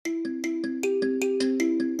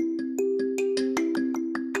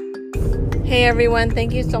Hey everyone,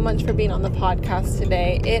 thank you so much for being on the podcast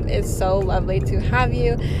today. It is so lovely to have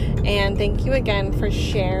you, and thank you again for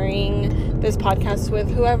sharing this podcast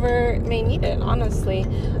with whoever may need it. Honestly,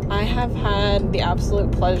 I have had the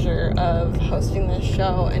absolute pleasure of hosting this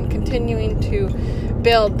show and continuing to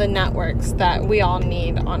build the networks that we all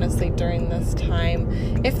need, honestly, during this time.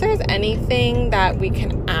 If there's anything that we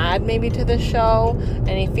can add maybe to the show,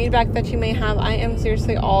 any feedback that you may have, I am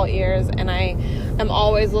seriously all ears, and I am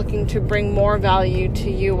always looking to bring more value to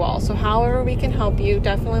you all. So however we can help you,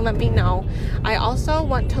 definitely let me know. I also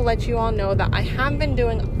want to let you all know that I have been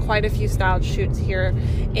doing quite a few styled shoots here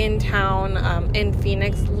in town, in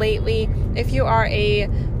Phoenix lately. If you are a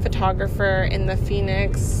photographer in the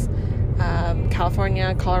Phoenix,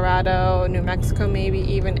 California, Colorado, New Mexico, maybe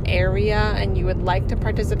even area, and you would like to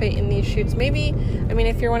participate in these shoots,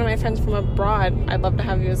 if you're one of my friends from abroad, I'd love to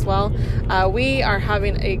have you as well. We are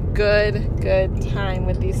having a good time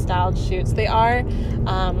with these styled shoots. They are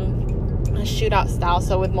a shootout style,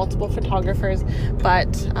 so with multiple photographers,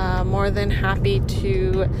 but more than happy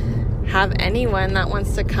to have anyone that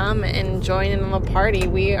wants to come and join in on the party.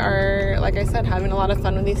 We are, like I said, having a lot of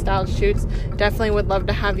fun with these styled shoots. Definitely would love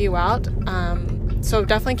to have you out. So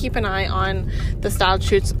definitely keep an eye on the styled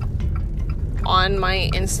shoots on my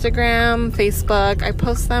Instagram, Facebook. I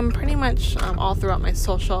post them pretty much all throughout my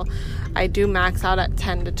social. I do max out at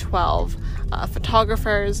 10 to 12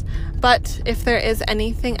 photographers. But if there is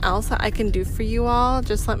anything else that I can do for you all,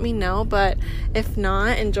 just let me know. But if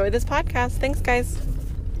not, enjoy this podcast. Thanks, guys.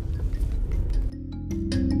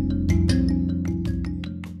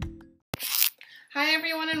 Hi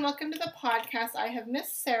everyone, and welcome to the podcast. I have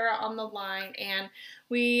Miss Sarah on the line, and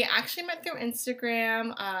we actually met through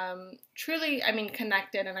Instagram,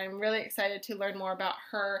 connected, and I'm really excited to learn more about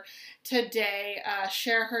her today,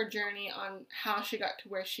 share her journey on how she got to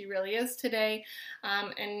where she really is today,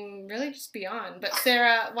 and really just beyond. But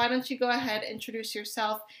Sarah, why don't you go ahead, introduce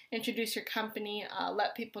yourself, introduce your company,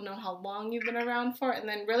 let people know how long you've been around for, and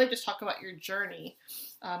then really just talk about your journey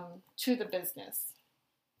to the business.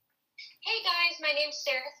 Hey guys, my name's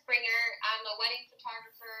Sarah Springer. I'm a wedding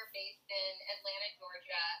photographer based in Atlanta,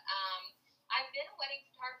 Georgia. I've been a wedding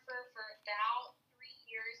photographer for about 3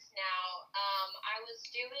 years now. I was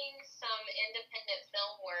doing some independent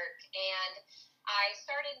film work, and I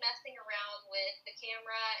started messing around with the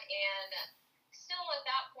camera, and still at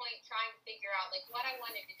that point trying to figure out what I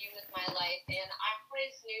wanted to do with my life. And I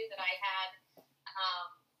always knew that I had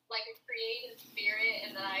a creative spirit,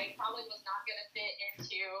 and that I probably was not going to fit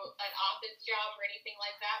into an office job or anything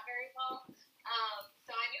like that very well.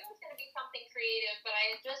 So I knew it was going to be something creative, but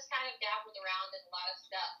I had just kind of dabbled around in a lot of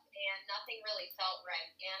stuff, and nothing really felt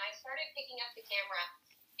right. And I started picking up the camera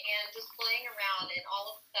and just playing around, and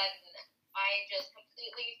all of a sudden, I just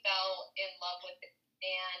completely fell in love with it.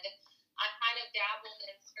 And I kind of dabbled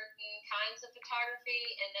in certain kinds of photography,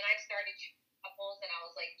 and then I started shooting couples, and I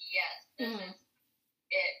was like, yes, this is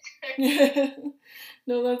it.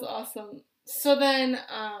 No, that's awesome. So then,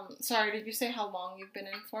 sorry, did you say how long you've been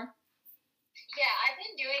in for? Yeah, I've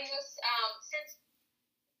been doing this since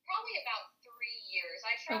probably about 3 years.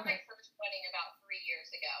 I shot my first wedding about 3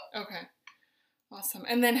 years ago. Okay. Awesome.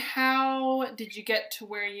 And then how did you get to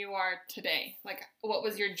where you are today? What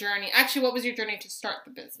was your journey? Actually, what was your journey to start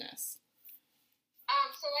the business?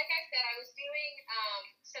 So like I said, I was doing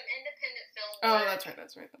some independent film work. Oh,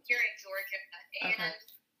 that's right. Here in Georgia. And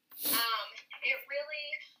it really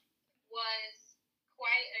was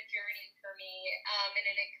quite a journey for me. And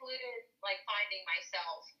it included finding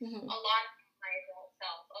myself, a lot of my adult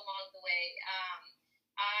self along the way.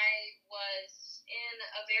 I was in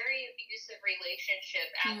a very abusive relationship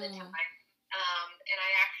at the time. And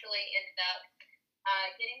I actually ended up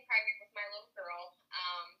getting pregnant with my little girl.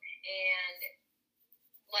 And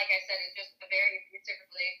like I said, it's just a very abusive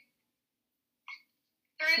relationship.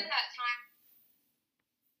 Through that time,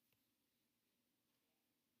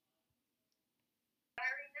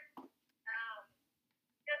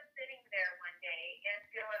 just sitting there one day and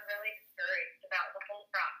feeling really discouraged about the whole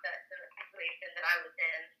process and the situation that I was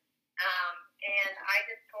in. And I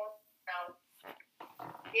just told myself,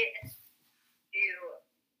 do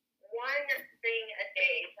one thing a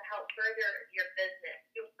day to help further your business.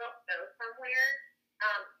 You will go somewhere.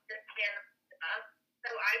 Just can't up. So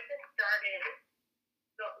I just started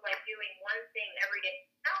doing one thing every day.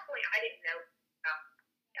 At that point, I didn't know.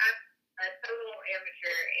 I'm a total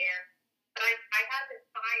amateur, but I had this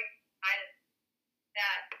fire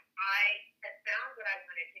that I had found what I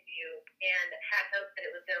wanted to do and had hope that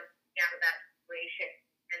it was going to get out of that situation,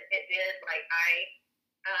 and it did.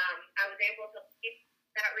 I was able to keep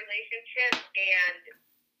that relationship, and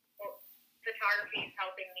photography is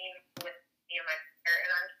helping me with me and my sister,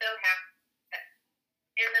 and I'm so happy that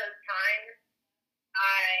in those times,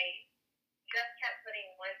 I just kept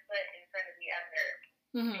putting one foot in front of the other,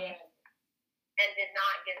 Mm-hmm. and did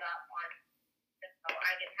not give up on it. So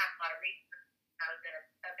I didn't have a lot of resources. I was in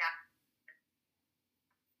a bad.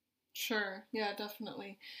 Sure. Yeah,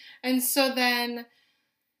 definitely. And so then,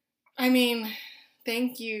 I mean,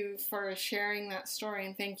 thank you for sharing that story,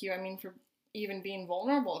 and thank you, I mean, for even being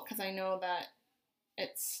vulnerable, because I know that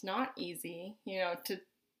it's not easy, to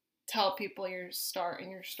tell people your start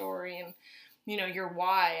and your story and, your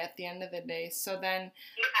why at the end of the day. So then,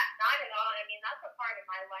 Yeah, not at all. I mean, that's a part of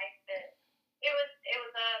my life that there was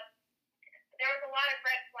a lot of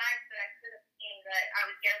red flags that I could have seen, but I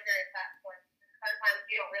was younger at that point. Sometimes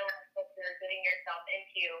you don't realize what you're getting yourself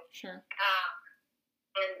into. sure.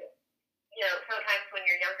 And sometimes when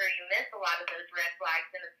you're younger, you miss a lot of those red flags,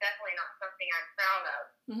 and it's definitely not something I'm proud of.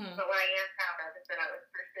 Mm-hmm. But what I am proud of is that I was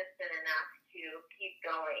persistent enough to keep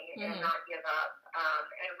going and not give up,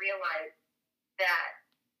 and realize that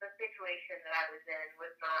the situation that I was in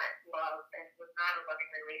was not love and was not a loving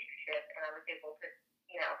relationship, and I was able to,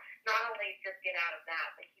 not only just get out of that,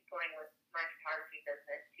 but keep going with my photography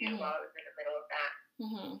business too while I was in the middle of that.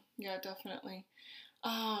 Mm-hmm. Yeah, definitely.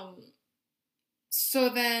 So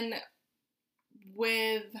then,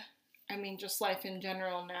 with, I mean, just life in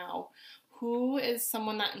general now, who is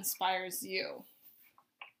someone that inspires you?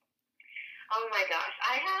 Oh my gosh,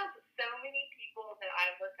 I have so many people that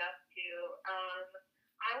I look up to.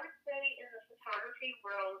 I would say in the photography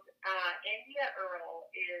world, India Earle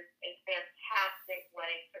is a fantastic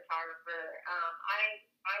wedding photographer.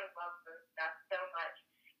 I love her stuff so much,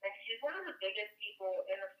 and she's one of the biggest people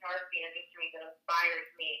in the photography industry that inspires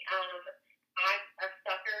me. I'm a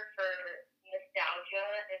sucker for nostalgia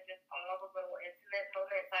and just all the little intimate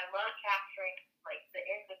moments. I love capturing like the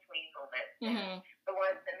in between moments, and the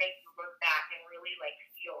ones that make you look back and really like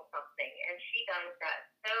feel something. And she does that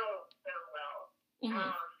so well.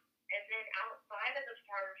 And then outside of the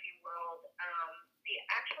photography world, the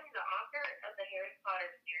author of the Harry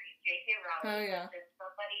Potter series, J.K. Rowling, is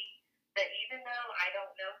somebody that even though I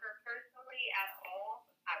don't know her personally at all,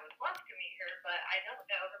 I would love to meet her, but I don't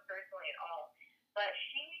know her personally at all. But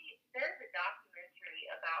there's a documentary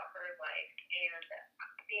about her life, and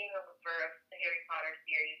being a lover of the Harry Potter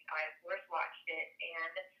series, I of course watched it,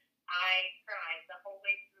 and I cried the whole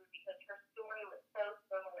way through because her story was so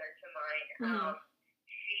similar to mine.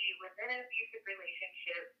 She was in an abusive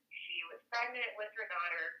relationship. She was pregnant with her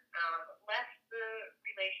daughter, left the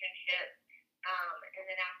relationship, and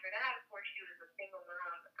then after that, of course, she was a single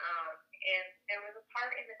mom. And there was a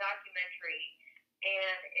part in the documentary,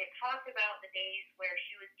 and it talked about the days where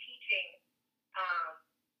she was teaching,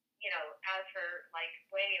 as her like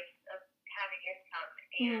way of having income,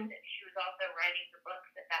 and she was also writing the books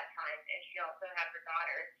at that time, and she also had her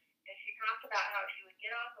daughter. And she talked about how she would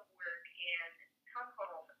get off of work and come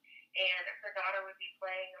home, and her daughter would be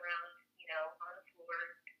playing around, on the floor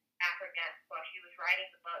at her desk while she was writing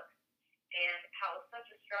the book, and how it was such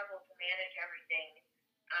a struggle to manage everything.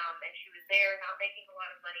 And she was there not making a lot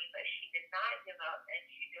of money, but she did not give up, and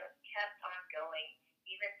she just kept on going,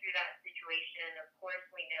 even through that situation. Of course,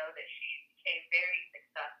 we know that she became very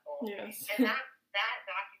successful. Yes. And that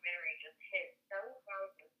documentary just hit so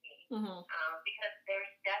hard with me, because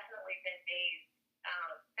there's definitely been days,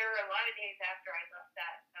 there were a lot of days after I left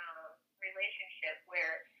that relationship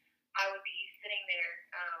where I would be sitting there,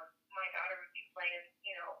 my daughter would be playing,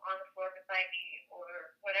 on the floor beside me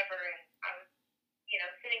or whatever, and I was,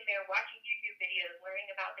 sitting there watching YouTube videos, learning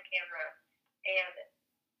about the camera, and,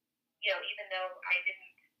 even though I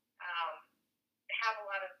didn't have a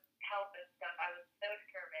lot of help and stuff, I was so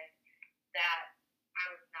determined that I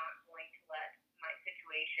was not going to let my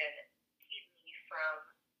situation keep me from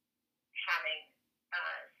having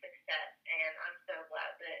success, and I'm so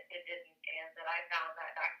glad that it didn't, and that I found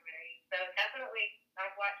that documentary. So definitely,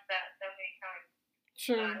 I've watched that so many times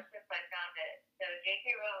since I found it. So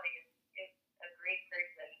J.K. Rowling is a great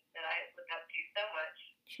person that I look up to so much.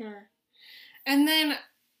 Sure. And then,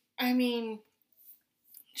 I mean,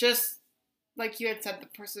 just like you had said, the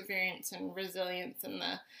perseverance and resilience and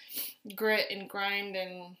the grit and grind,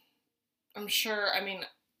 and I'm sure, I mean,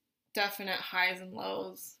 definite highs and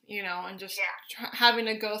lows, and just having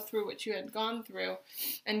to go through what you had gone through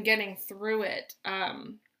and getting through it.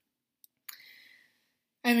 I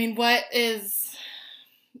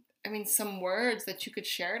mean, some words that you could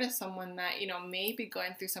share to someone that, may be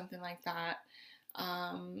going through something like that,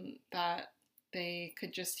 that they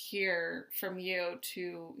could just hear from you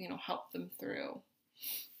to, help them through.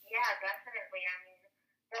 Yeah, definitely. I mean,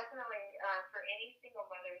 definitely for any single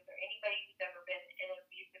mothers or anybody who's ever been in an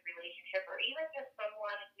abusive relationship, or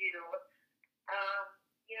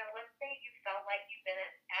let's say you felt like you've been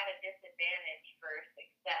at a disadvantage for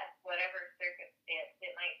success, whatever circumstance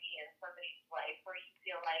it might be in somebody's life, where you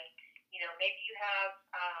feel like, maybe you have,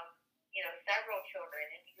 several children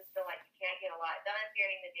and you just feel like you can't get a lot done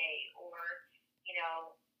during the day, or,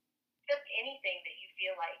 just anything that you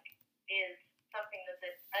feel like is something that's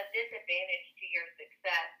a disadvantage to your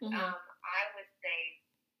success. I would say,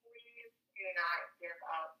 please do not give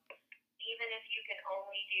up. Even if you can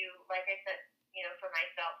only do, like I said, for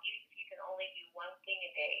myself, even if you can only do one thing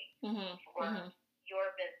a day for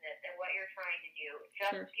your business and what you're trying to do,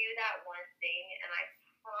 just do that one thing, and I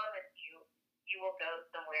promise you, you will go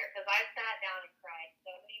somewhere. Because I've sat down and cried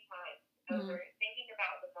so many times over thinking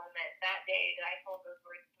about the moment that day that I told those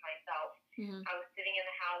words to myself. I was sitting in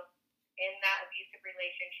the house in that abusive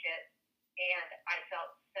relationship, and I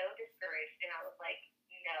felt so discouraged, and I was like,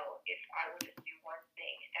 no, if I will just do one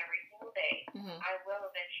thing every single day, I will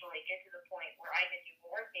eventually get to the point where I can do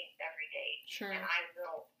more things every day, and I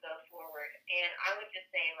will go forward. And I would just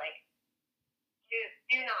say, like,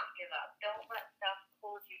 do not give up. Don't let stuff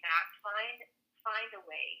hold you back. Find a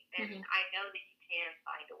way, and I know that you can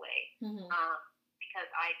find a way, because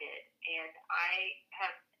I did, and I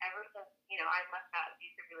have ever since I left that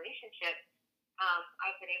abusive relationship.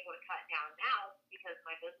 I've been able to cut down now because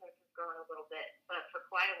my business has grown a little bit. But for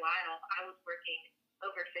quite a while, I was working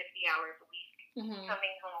over 50 hours a week,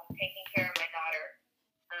 coming home, taking care of my daughter,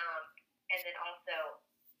 and then also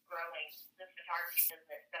growing the photography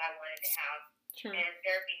business that I wanted to have. And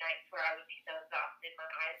there would be nights where I would be so exhausted, my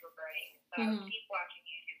eyes were burning. So I would keep watching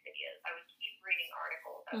YouTube videos. I would keep reading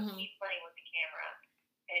articles. I would keep playing with the camera.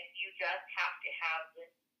 And you just have to have this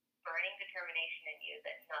burning determination in you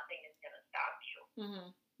that nothing is going to stop you.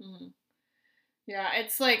 Yeah,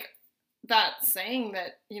 it's like that saying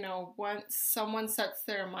that, once someone sets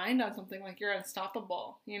their mind on something, like, you're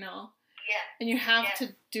unstoppable, Yes. And you have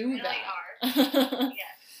to do really that.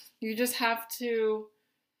 Yes. You just have to,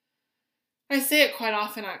 I say it quite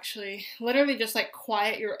often, actually, literally just, like,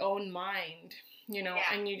 quiet your own mind,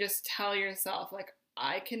 and you just tell yourself, like,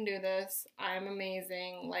 I can do this, I'm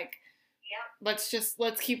amazing, like, let's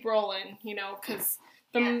keep rolling, because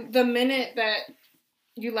the minute that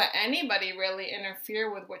you let anybody really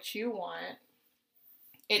interfere with what you want,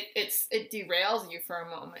 it derails you for a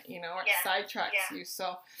moment, it sidetracks you.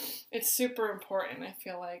 So it's super important, I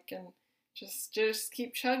feel like, and just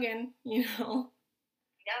keep chugging, Yep.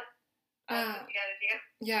 That's what you gotta do.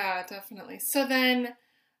 Yeah, definitely. So then,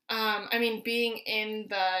 being in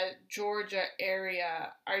the Georgia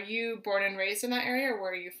area, are you born and raised in that area, or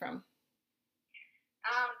where are you from?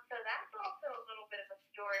 So that's also a little bit of a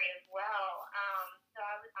story as well.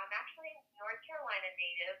 I'm actually North Carolina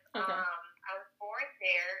native. Okay. I was born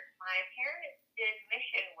there. My parents did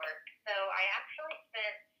mission work, so I actually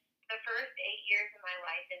spent the first 8 years of my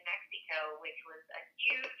life in Mexico, which was a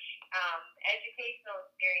huge educational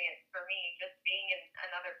experience for me, just being in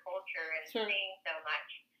another culture and seeing so much.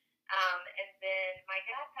 And then my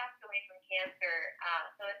dad passed away from cancer,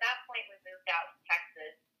 so at that point we moved out to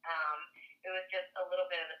Texas. It was just a little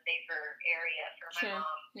bit of a safer area for my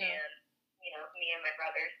mom and, me and my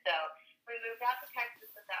brother. So we moved out to Texas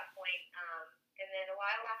at that point. And then a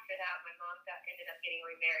while after that, my mom ended up getting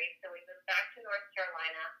remarried. So we moved back to North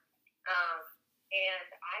Carolina. And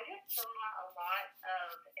I just saw a lot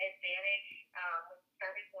of advantage when we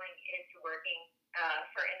started going into working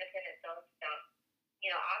for independent film stuff.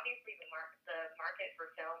 Obviously the market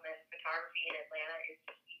for film and photography in Atlanta is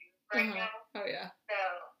huge right now. Oh, yeah. So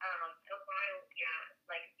a while,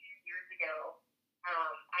 like a few years ago,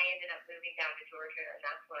 I ended up moving down to Georgia, and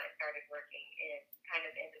that's when I started working in kind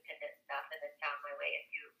of independent stuff, and then found my way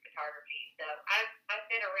into photography. So I've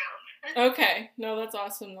been around. Okay, no, that's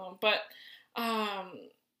awesome though. But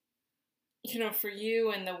for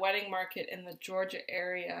you and the wedding market in the Georgia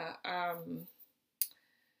area, a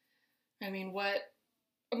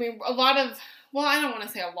lot of, well, I don't want to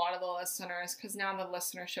say a lot of the listeners, because now the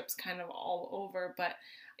listenership's kind of all over, but,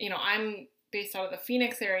 I'm based out of the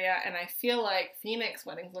Phoenix area, and I feel like Phoenix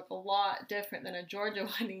weddings look a lot different than a Georgia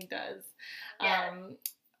wedding does. Yes.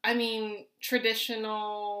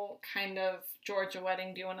 Traditional kind of Georgia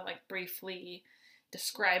wedding, do you want to, like, briefly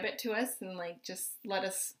describe it to us and, like, just let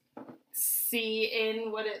us see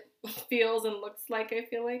in what it feels and looks like, I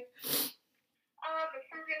feel like?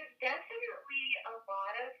 So there's definitely a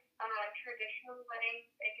lot of traditional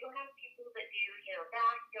weddings. I do have people that do,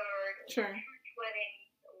 backyard or church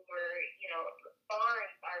weddings, or,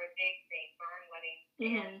 barns are a big thing. Barn weddings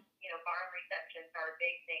and, barn receptions are a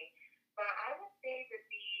big thing. But I would say that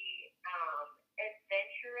the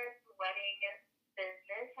adventurous wedding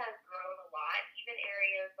business has grown a lot. Even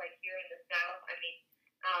areas like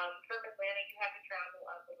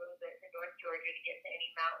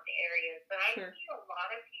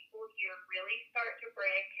really start to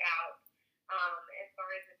branch out as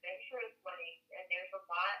far as adventurous weddings, and there's a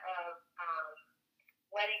lot of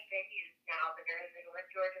wedding venues now that are in the North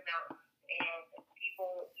Georgia mountains, and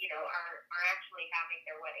people, are actually having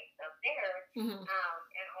their weddings up there,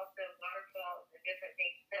 and also waterfalls and different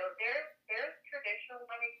things. So there's traditional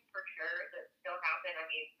weddings for sure that still happen. I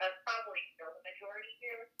mean, that's probably still the majority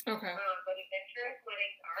here. Okay. But adventurous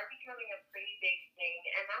weddings are becoming a pretty big thing,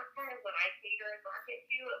 and that's kind of what I cater and market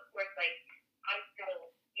to. Of course, like, I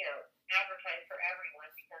still, advertise for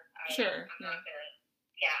everyone because I'm not gonna.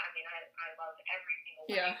 Yeah, I mean, I love every single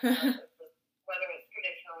wedding, whether it's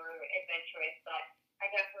traditional or adventurous, but I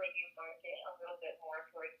definitely do market a little bit more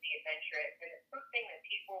towards the adventurous, and it's something that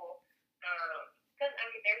people, because I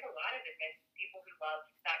mean, there's a lot of people who love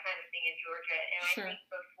that kind of thing in Georgia, and I think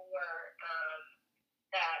before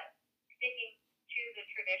that sticking to the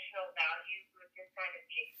traditional values was just kind of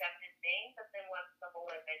the accepted thing, but then once the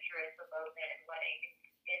whole adventurous elopement and wedding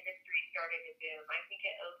industry started to boom, I think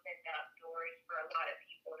it opened up doors for a lot of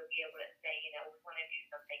people to be able to say, we want to do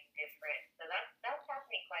something different. So that's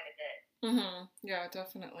happening quite a bit. Yeah,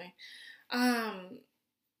 definitely. Hang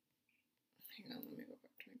on, let me go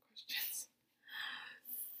back to my questions.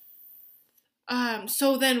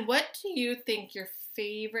 So then what do you think your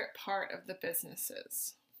favorite part of the business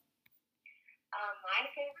is? My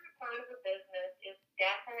favorite part of the business is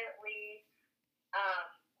definitely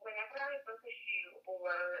whenever I book a shoot or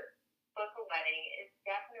book a wedding, is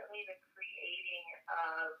definitely the creating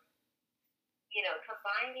of,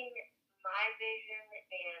 combining my vision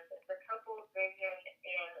and the couple's vision,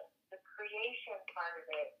 and the creation part of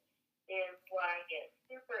it is what I get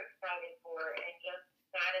super excited for and just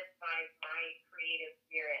satisfies my creative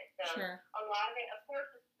spirit. So a lot of it, of course,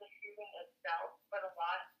 it's the shooting itself, but a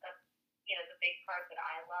lot of, the big part that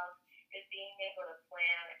I love is being able to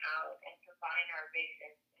plan out and combine our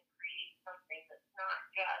visions and create something that's not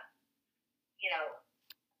just,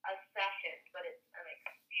 a session, but it's an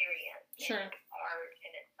experience. And it's art,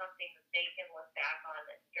 and it's something that they can look back on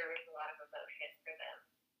that stirs a lot of emotion for them.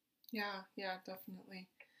 Yeah, definitely.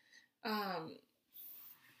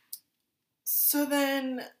 So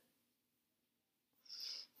then,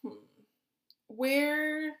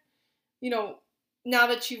 where, now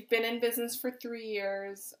that you've been in business for 3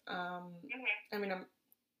 years, I mean, I'm,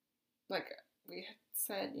 like we had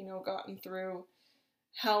said, gotten through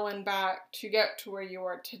hell and back to get to where you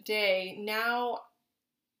are today. Now,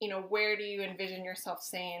 where do you envision yourself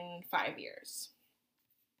saying 5 years?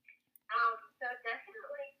 So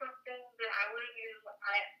definitely something that I want to do.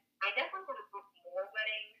 I definitely want to book more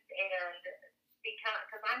weddings, and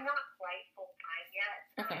because I'm not quite full time yet,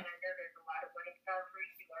 and I know there's a lot of wedding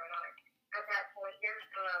photographers who are not at that point yet.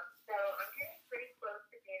 So I'm getting pretty close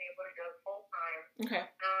to being able to go full time. Okay.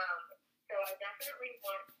 So I definitely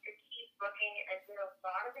want to keep booking and get a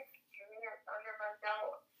lot of experience under my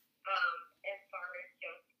belt, as far as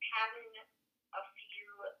just having a few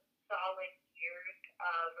solid years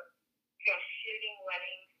of just shooting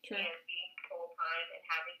weddings and being full time and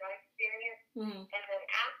having that experience. And then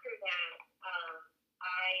after that,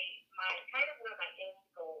 my kind of one of my end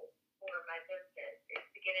goals for my business is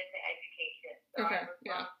to get into education. So I would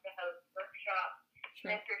love to host workshops,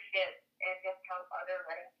 mentorships, and just help other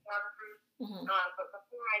wedding photographers. But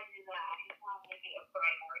before I do that, I just want to make it a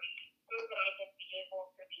priority so that I can be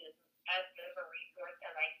able to be as good of a resource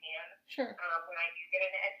as I can. When I do get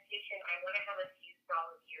into education, I want to have a few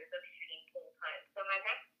solid years of shooting full time. So my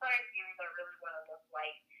next 5 years, I really want to look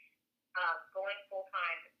like going full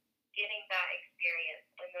time, getting that experience,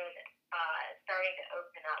 and then starting to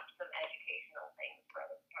open up some educational things for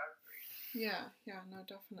other photographers. Yeah, no,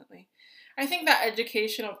 definitely. I think that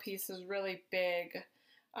educational piece is really big.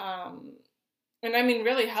 And I mean,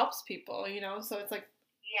 really helps people, so it's like,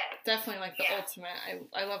 definitely like the ultimate.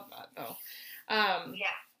 I love that though.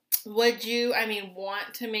 Would you,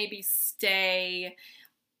 want to maybe stay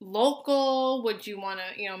local? Would you want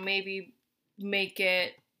to, maybe make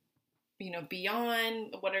it,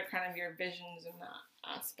 beyond? What are kind of your visions in that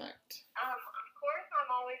aspect? Of course,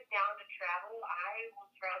 I'm always down to travel. I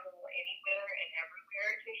will travel anywhere and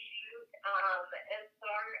everywhere to shoot. As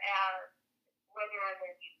far as whether I'm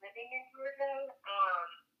going to be living in Georgia,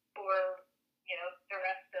 or, the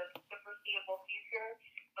rest of the foreseeable future,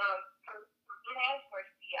 for what I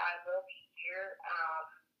foresee, I will be here. I'm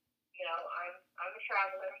a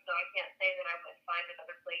traveler, so I can't say that I would find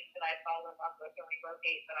another place that I fall in love with and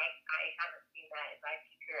relocate, but I haven't seen that in my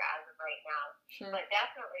future as of right now. But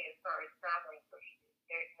definitely as far as traveling for shoot,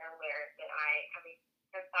 there's nowhere that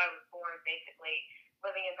since I was born, basically,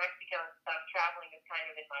 living in Mexico and stuff, traveling is kind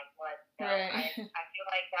of in my blood. So I feel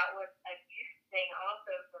like that was a huge thing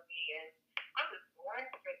also for me, is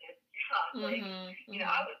traveling. Mm-hmm. You know,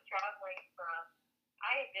 I was traveling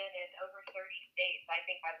I had been in over 30 states, I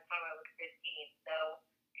think, by the time I was 15. So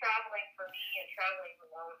traveling for me and traveling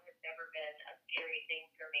alone has never been a scary thing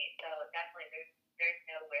for me. So definitely there's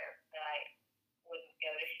nowhere that I wouldn't go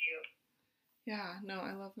to shoot. Yeah, no,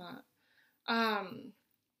 I love that.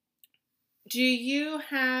 Do you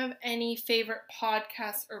have any favorite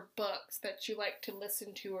podcasts or books that you like to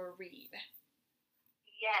listen to or read?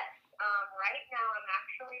 Yes. Right now I'm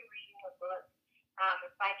actually reading a book.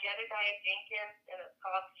 It's by Jedediah Jenkins, and it's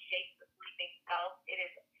called Shape the Sleeping Self. It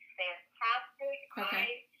is fantastic. Okay.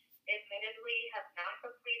 I admittedly have not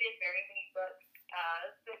completed very many books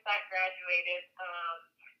since I graduated.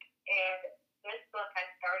 And this book, I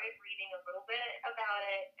started reading a little bit about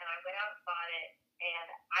it, and I went out and bought it, and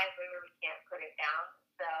I literally can't put it down.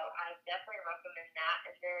 So I definitely recommend that.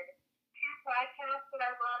 And then two podcasts that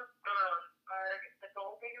I love are the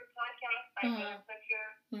Gold Digger podcast by Jenna Kutcher,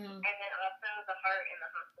 and then also the Heart and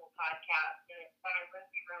the Hustle podcast, and it's by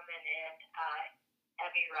Lindsay Roman and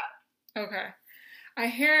Evie Rupp. Okay. I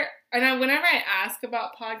hear, whenever I ask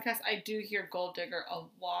about podcasts, I do hear Gold Digger a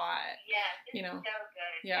lot. Yes, it's so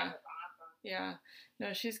good. Yeah. It's awesome. Yeah.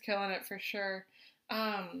 No, she's killing it for sure.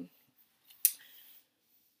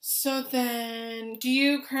 So then, do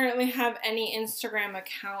you currently have any Instagram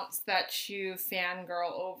accounts that you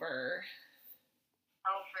fangirl over?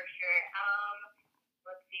 Oh, for sure.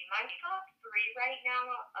 Let's see. My top three right now,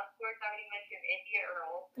 of course, I already mentioned India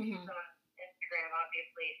Earl. She's on Instagram,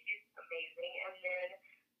 obviously. She's amazing. And then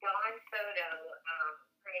Dawn Photo.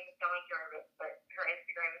 Her name is Dawn Jarvis, but her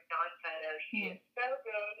Instagram is Dawn Photo. She is so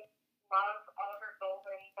good. Love all her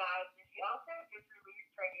golden vibes. And she also just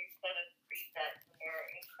released her new set of presets, and they're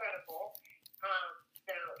incredible.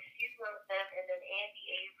 So she's one of them. And then Andy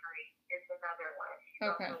Avery is another one. She's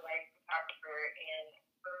also a wedding photographer, and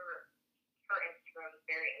her Instagram is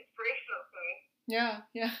very inspirational for me. Yeah.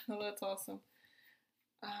 Oh, that's awesome.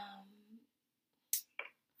 Let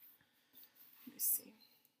me see.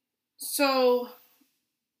 So,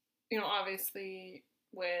 obviously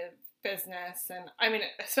with business and,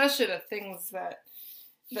 especially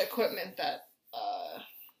the equipment that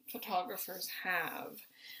photographers have,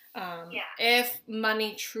 if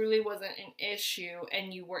money truly wasn't an issue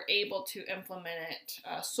and you were able to implement it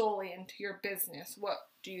solely into your business, what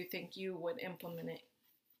do you think you would implement it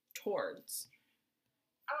towards?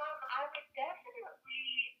 I would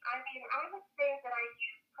definitely, I would say that I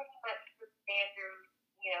use pretty much the standard,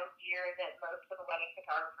 gear that most of the wedding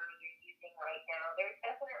photographers are using right now. There's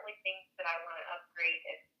definitely things that I want to upgrade.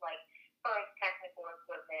 It's like, as far as technical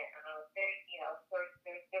equipment, of course,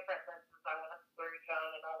 there's different lenses I want to splurge on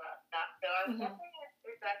and all that stuff. So I would definitely have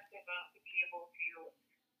to invest enough to be able to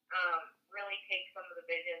really take some of the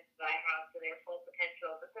visions that I have to their full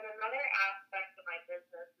potential. But then another aspect of my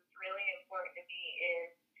business that's really important to me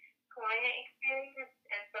is client experience,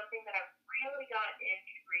 and something that I've really gotten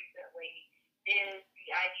into recently is the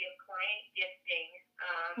idea of client gifting.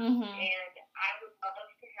 And I would love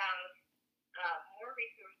to have more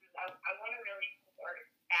resources. I want to really pour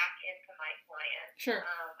back into my clients. Sure.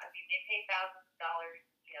 They pay thousands of dollars,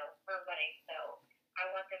 for a wedding, so I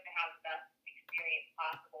want them to have the best experience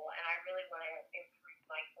possible, and I really want to improve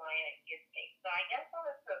my client gifting. So I guess I'll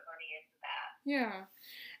just put money into that. Yeah.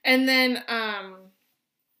 And then,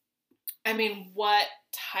 what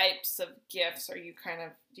types of gifts do you kind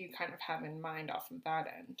of have in mind off of that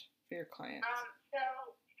end for your clients? So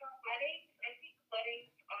for weddings, I think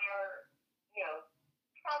weddings are,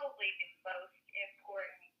 probably the most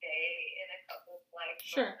important day in a couple's life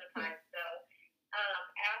most of the time. So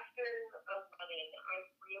after a wedding, I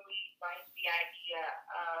really like the idea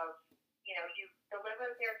of, you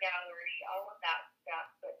deliver their gallery, all of that stuff,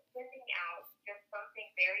 but sending out just something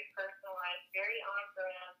very personalized, very on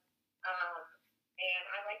brand. And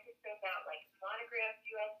I like to send out like monographed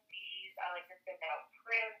USBs. I like to send out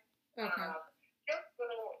prints. Just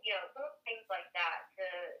little things like that to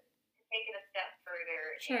take it a step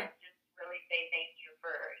further and just really say thank you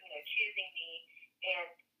for, choosing me.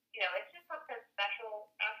 And, it's just something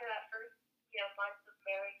special after that first, months of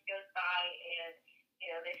marriage goes by, and,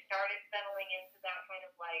 they started settling into that kind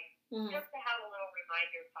of life, just to have a little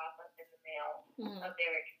reminder pop up in the mail of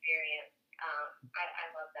their experience.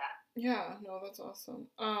 I love that. Yeah, no, that's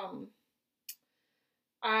awesome.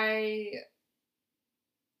 I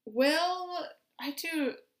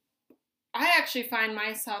actually find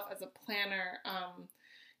myself as a planner,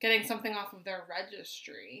 getting something off of their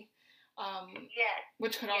registry,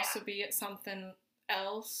 which could also be something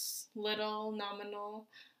else, little, nominal.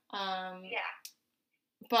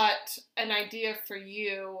 But an idea for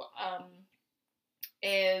you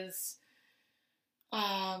is,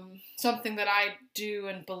 something that I do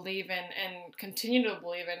and believe in and continue to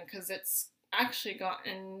believe in, because it's actually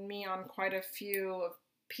gotten me on quite a few of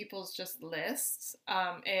people's just lists,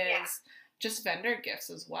 is just vendor gifts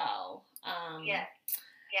as well.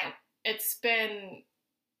 It's been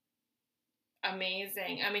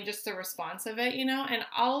amazing. I mean, just the response of it, and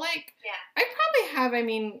I'll I probably have,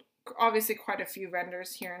 obviously quite a few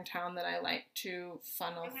vendors here in town that I like to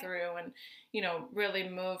funnel through and, really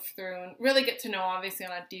move through and really get to know, obviously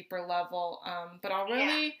on a deeper level. But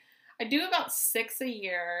I do about 6 a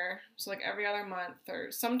year. So like every other month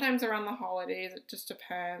or sometimes around the holidays. It just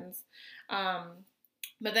depends.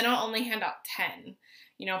 But then I'll only hand out 10,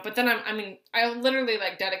 but then I literally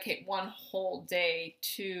like dedicate one whole day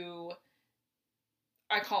to,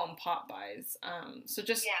 I call them pop buys. So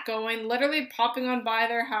just going, literally popping on by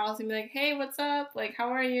their house and be like, hey, what's up? Like, how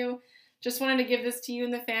are you? Just wanted to give this to you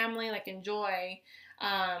and the family, like, enjoy.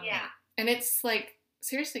 And it's like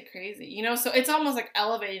seriously crazy, so it's almost like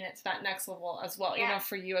elevating it to that next level as well,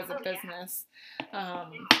 for you as a business.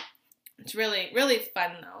 It's really, really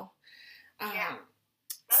fun though.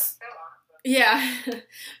 That's so awesome. Yeah.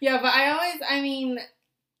 Yeah, but I always,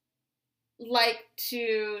 like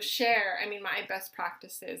to share, my best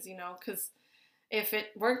practices, because if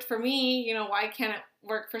it worked for me, why can't it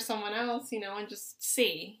work for someone else, and just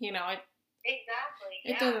see, Exactly.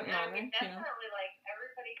 It doesn't matter. Definitely, like,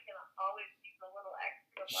 everybody can always use a little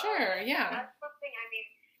extra love. Sure, yeah. That's something,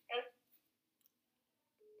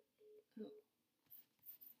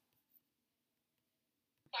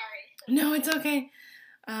 sorry. No, it's okay.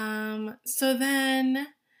 So then,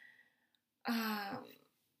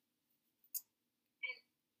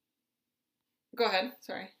 go ahead.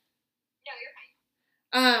 Sorry. No, you're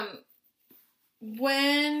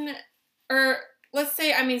fine. Let's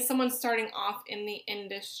say, someone's starting off in the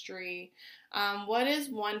industry, what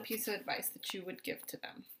is one piece of advice that you would give to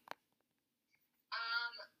them?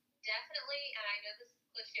 Definitely, and I know this is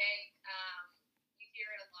cliche, you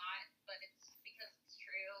hear it a lot, but it's because it's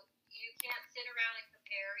true. You can't sit around and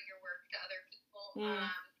compare your work to other people,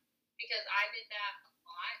 because I did that a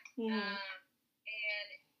lot, and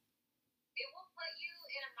it will put you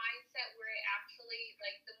in a mindset where it actually,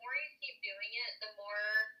 like, the more you keep doing it, the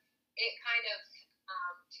more it kind of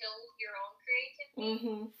kills your own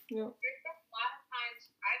creativity. Yep. There's been a lot of times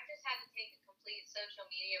I've just had to take a complete social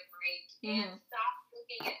media break and stop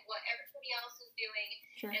looking at what everybody else is doing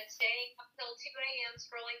and staying up till 2 a.m.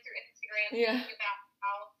 scrolling through Instagram thinking about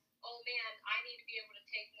how, oh man, I need to be able to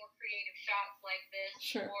take more creative shots like this,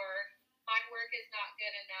 or my work is not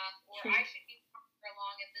good enough, or I should be further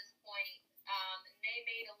along at this point. And they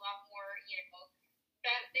made a lot more,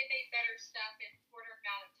 they made better stuff in a shorter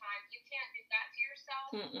amount of time. You can't do that to yourself.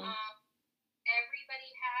 Everybody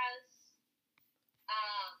has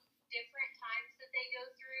different times that they go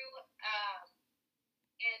through,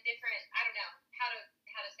 and different, I don't know how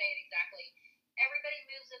to say it exactly. Everybody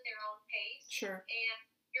moves at their own pace. And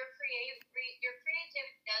your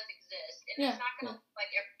creativity does exist, and it's not going to look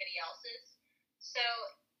like everybody else's. So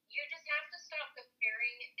you just have to stop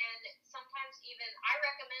comparing, and sometimes even I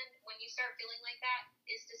recommend, when you start feeling like that,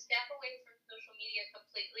 is to step away from social media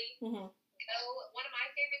completely. One of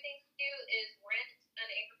my favorite things to do is rent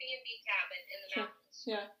an Airbnb cabin in the mountains.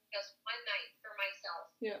 Just one night for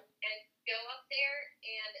myself. And go up there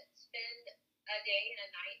and spend a day and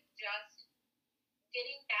a night just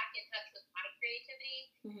getting back in touch with my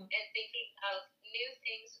creativity and thinking of new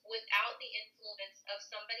things without the influence of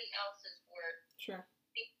somebody else's work.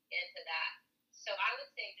 Into that. So I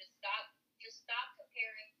would say just stop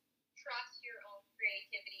comparing. Trust your own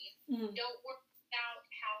creativity. Don't worry about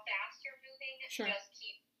how fast you're moving. Just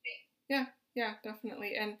keep moving. Yeah,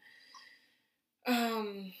 definitely. And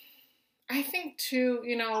I think too,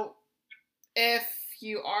 if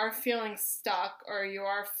you are feeling stuck or you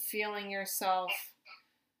are feeling yourself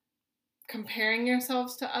comparing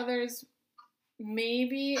yourselves to others,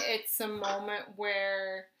 maybe it's a moment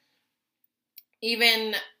where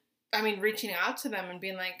even, reaching out to them and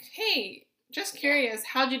being like, hey, just curious,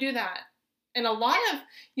 how'd you do that? And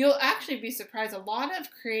you'll actually be surprised, a lot of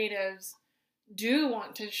creatives do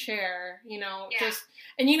want to share,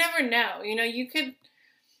 and you never know, you could,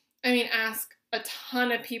 ask a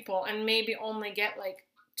ton of people and maybe only get like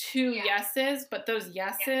 2 yeses, but those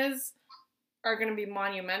yeses are going to be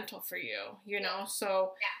monumental for you,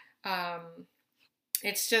 so,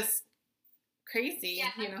 it's just crazy,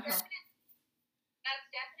 That's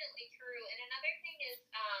definitely true. And another thing is,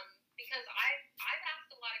 because I've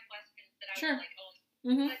asked a lot of questions that I was like, oh,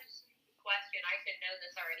 such a stupid question. I should know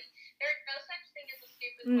this already. There's no such thing as a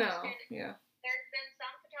stupid question. There's been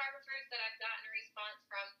some photographers that I've gotten a response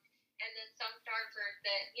from, and then some photographers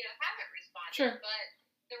that, haven't responded. Sure. But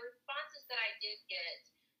the responses that I did get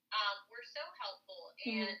were so helpful.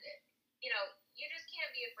 Mm-hmm. And, you just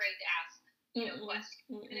can't be afraid to ask,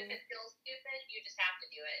 questions. And if it feels stupid, you just have to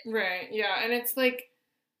do it. Right, yeah. And it's like,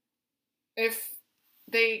 if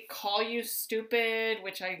they call you stupid,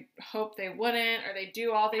 which I hope they wouldn't, or they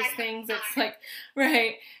do all these things, it's like,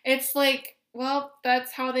 right, it's like, well,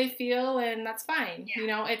 that's how they feel, and that's fine.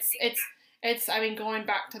 Yeah. It's I mean, going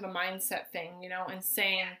back to the mindset thing, and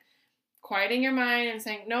saying, quieting your mind and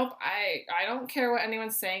saying, nope, I don't care what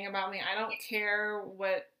anyone's saying about me. I don't care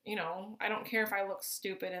what, I don't care if I look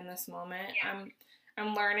stupid in this moment. Yeah.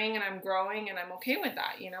 I'm learning and I'm growing, and I'm okay with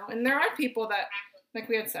that, And there are people that, like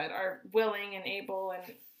we had said, are willing and able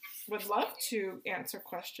and would love to answer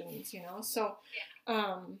questions, So,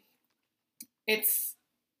 it's...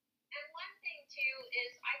 And one thing, too,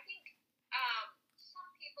 is I think some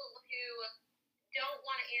people who don't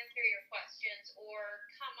want to answer your questions or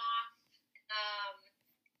come off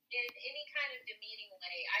in any kind of demeaning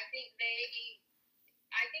way, I think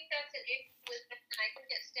that's an issue with them, and I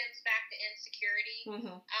think it stems back to insecurity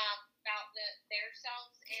about their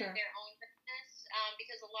selves and their own business.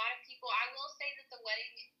 Because a lot of people, I will say that the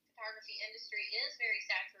wedding photography industry is very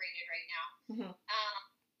saturated right now.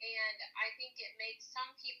 And I think it makes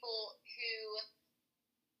some people who,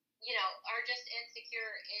 are just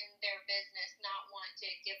insecure in their business not want to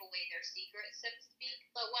give away their secrets, so to speak.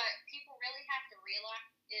 But what people really have to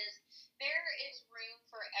realize is there is room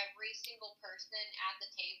for every single person at the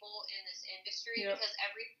table in this industry, because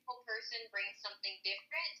every single person brings something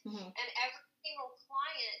different, and every single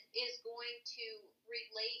client is going to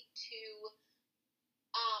relate to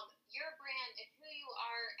your brand and who you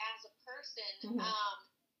are as a person.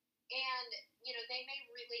 And, they may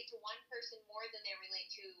relate to one person more than they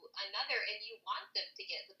relate to another, and you want them to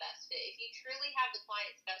get the best fit. If you truly have the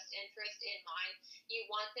client's best interest in mind, you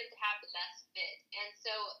want them to have the best fit. And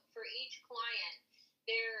so for each client,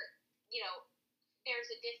 there's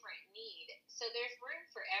a different need. So there's room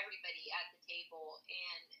for everybody at the table,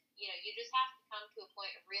 and, you just have to come to a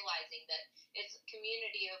point of realizing that it's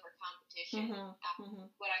community over competition.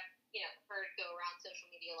 What I heard go around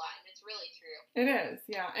social media a lot, and it's really true. It is,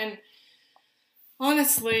 yeah. And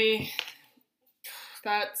honestly,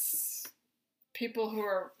 that's people who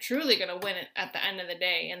are truly going to win it at the end of the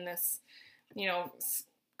day in this,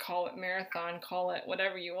 call it marathon, call it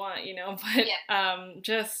whatever you want, but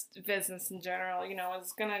just business in general,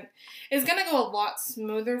 is gonna go a lot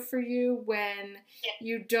smoother for you when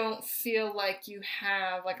you don't feel like you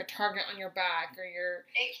have like a target on your back, or you're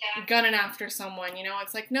gunning after someone,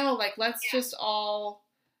 it's like, no, like, let's just all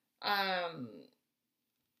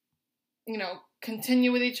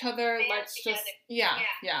continue with each other. Let's just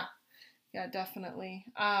definitely.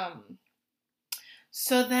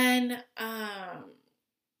 So then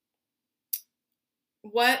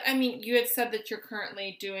you had said that you're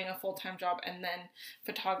currently doing a full-time job and then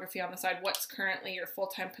photography on the side. What's currently your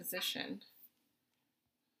full-time position?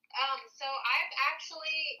 So I've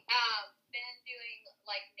actually been doing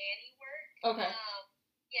like nanny work. Okay.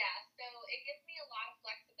 So it gives me a lot of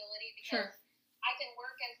flexibility because I can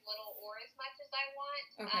work as little or as much as I want.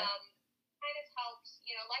 Okay. Kind of helps,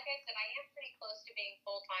 like I said, I am pretty close to being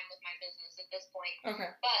full-time with my business at this point. Okay.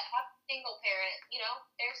 But as a single parent,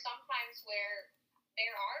 there's sometimes where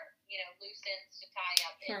there are, loose ends to tie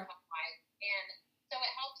up in my life. And so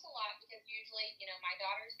it helps a lot because usually, my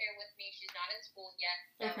daughter's there with me. She's not in school yet.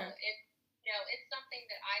 So it's something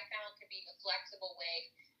that I found to be a flexible way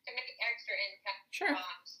to make extra income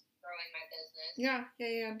while growing my business. Yeah,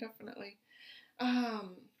 definitely.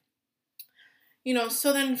 So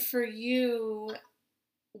then for you,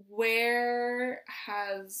 where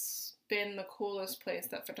has been the coolest place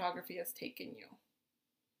that photography has taken you?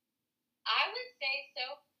 I would say so.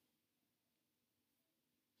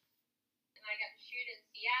 And I got to shoot in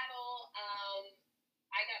Seattle.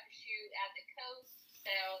 I got to shoot at the coast.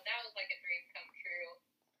 So that was like a dream come true.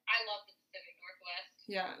 I love the Pacific Northwest.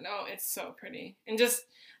 Yeah, no, it's so pretty. And just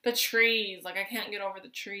the trees. Like, I can't get over the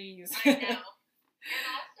trees. I know. And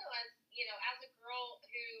also, as a girl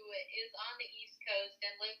who is on the East Coast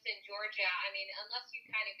and lives in Georgia, unless you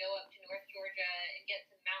kind of go up to North Georgia and get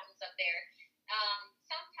to the mountains up there,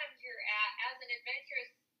 sometimes you're as an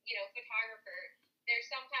adventurous, photographer, there's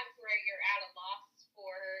sometimes where you're at a loss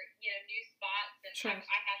for, new spots, and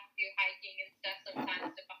I have to do hiking and stuff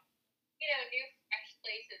sometimes to find, new fresh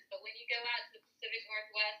places. But when you go out to the Pacific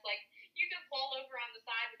Northwest, like, you can pull over on the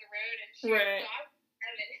side of the road and shoot. Right. So I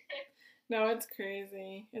love it. No, it's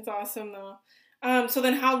crazy. It's awesome, though. So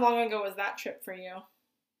then how long ago was that trip for you?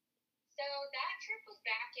 So that trip was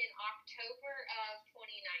back in October of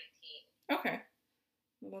 2019. Okay.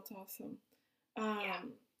 Well, that's awesome. Yeah.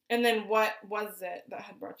 And then what was it that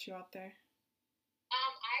had brought you out there?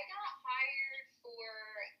 I got hired for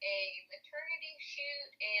a maternity shoot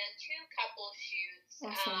and 2 couple shoots.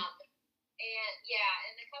 Awesome. And yeah,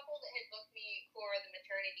 and the couple that had booked me for the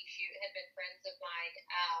maternity shoot had been friends of mine.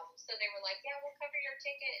 So they were like, "Yeah, we'll cover your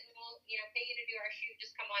ticket and we'll, pay you to do our shoot.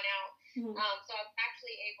 Just come on out." Mhm. So I was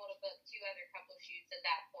actually able to book 2 other couple shoots at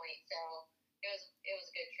that point. So it was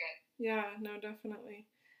a good trip. Yeah, no, definitely.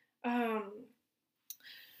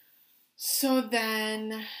 So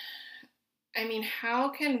then, I mean, how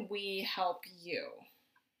can we help you?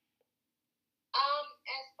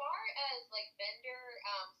 As far as like vendor,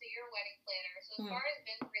 so you're a wedding planner. So as Mhm. far as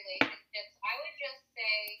vendor relationships, I would just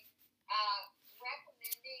say,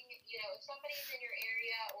 recommending, if somebody's in your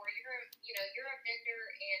area or you're a vendor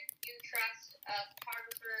and you trust a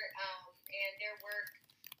photographer, and their work,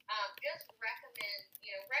 just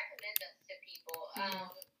recommend us to people.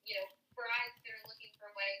 Brides that are looking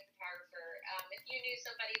for a wedding photographer. If you knew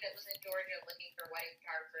somebody that was in Georgia looking for a wedding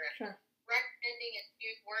photographer, Sure. recommending is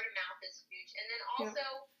huge. Word of mouth is huge. And then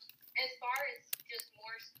also, as far as just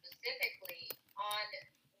more specifically on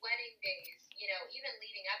wedding days, even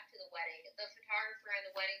leading up to the wedding, the photographer and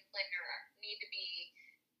the wedding planner need to be,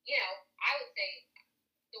 I would say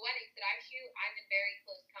the weddings that I shoot, I'm in very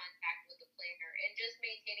close contact with the planner and just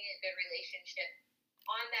maintaining a good relationship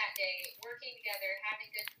on that day, working together, having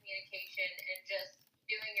good communication, and just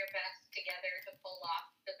doing your best together to pull off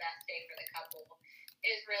the best day for the couple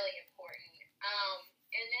is really important.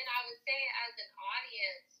 And then I would say as an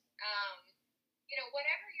audience,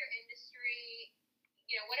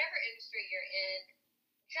 whatever industry you're in,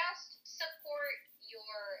 just support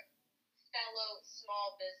your fellow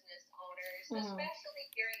small business owners, especially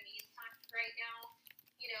during these times right now.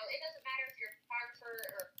 It doesn't matter if you're a photographer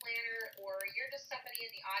or a planner or you're just somebody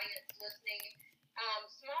in the audience listening.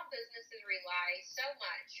 Small businesses rely so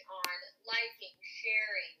much on liking,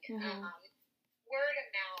 sharing, word of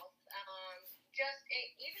mouth,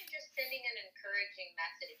 even just sending an encouraging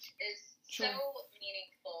message is so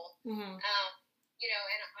meaningful.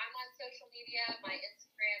 And I'm on social media. My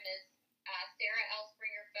Instagram is Sarah L.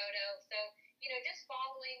 Springer Photo. So, just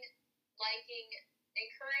following, liking,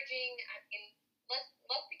 encouraging. I mean,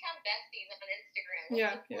 let's become besties on Instagram.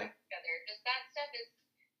 Let's support each other. Just that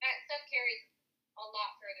stuff carries a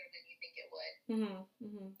lot further than you think it would.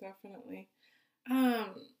 Definitely.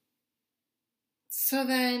 So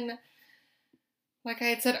then, like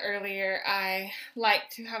I had said earlier, I like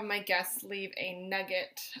to have my guests leave a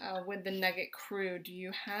nugget with the Nugget crew. Do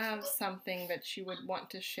you have something that you would want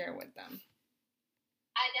to share with them?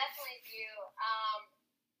 I definitely do.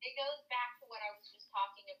 It goes back to what I was just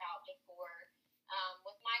talking about before,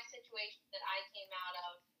 with my situation that I came out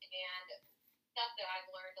of and stuff that I've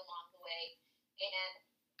learned along the way. And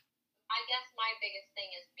I guess my biggest thing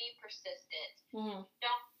is be persistent.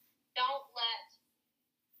 Don't let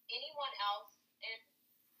anyone else, and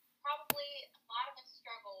probably a lot of us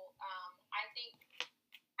struggle. I think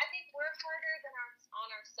we're harder on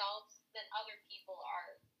ourselves than other people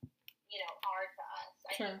are to us.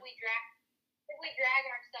 I think we drag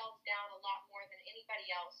ourselves down a lot more than anybody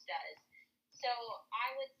else does. So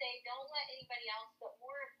I would say don't let anybody else, but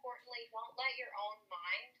more importantly, don't let your own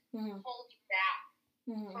mind hold you back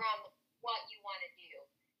from what you want to do.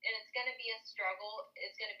 And it's going to be a struggle.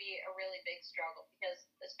 It's going to be a really big struggle because,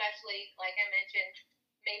 especially, like I mentioned,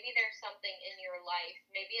 maybe there's something in your life.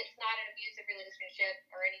 Maybe it's not an abusive relationship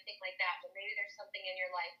or anything like that, but maybe there's something in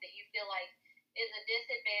your life that you feel like is a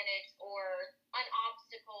disadvantage or an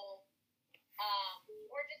obstacle,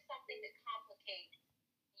 or just something that complicates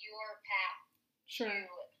your path to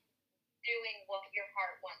doing what your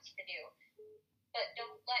heart wants to do. But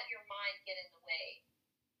don't let your mind get in the way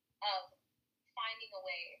of finding a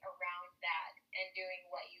way around that and doing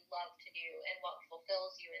what you love to do and what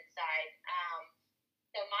fulfills you inside.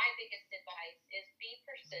 So my biggest advice is be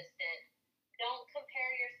persistent. Don't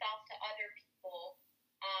compare yourself to other people.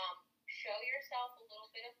 Show yourself a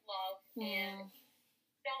little bit of love and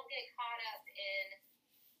don't get caught up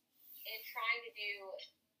in trying to do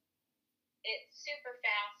it super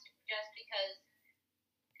fast just because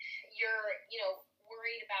you're,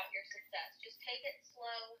 worried about your success. Just take it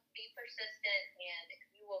slow, be persistent, and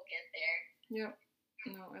you will get there. Yep.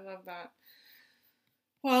 No, I love that.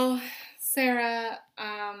 Well, Sarah,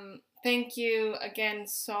 thank you again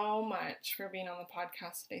so much for being on the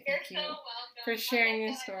podcast today. Thank you so welcome. for sharing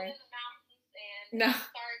your story. No. Sorry,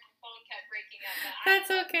 my phone kept breaking up. That's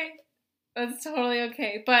okay. That's totally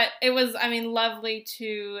okay. But it was, lovely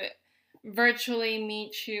to virtually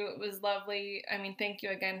meet you. It was lovely. Thank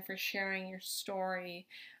you again for sharing your story.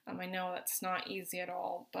 I know that's not easy at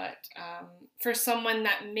all, but for someone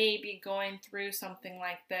that may be going through something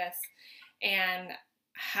like this and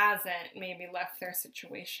hasn't maybe left their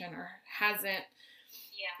situation or hasn't,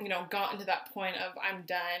 gotten to that point of I'm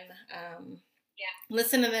done,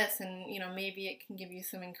 listen to this and, maybe it can give you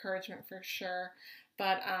some encouragement for sure.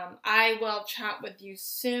 But I will chat with you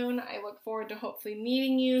soon. I look forward to hopefully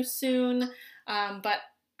meeting you soon. But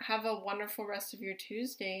have a wonderful rest of your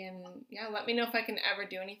Tuesday. And let me know if I can ever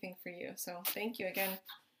do anything for you. So thank you again.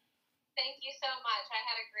 Thank you so much. I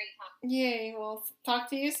had a great time. Yay. Well, talk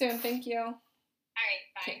to you soon. Thank you. All right.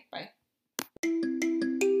 Bye. Okay, bye.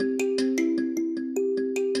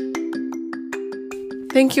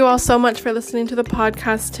 Thank you all so much for listening to the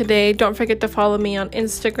podcast today. Don't forget to follow me on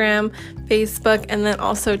Instagram, Facebook, and then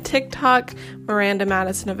also TikTok, Miranda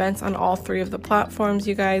Madison Events on all 3 of the platforms,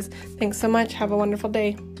 you guys. Thanks so much. Have a wonderful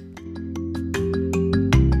day.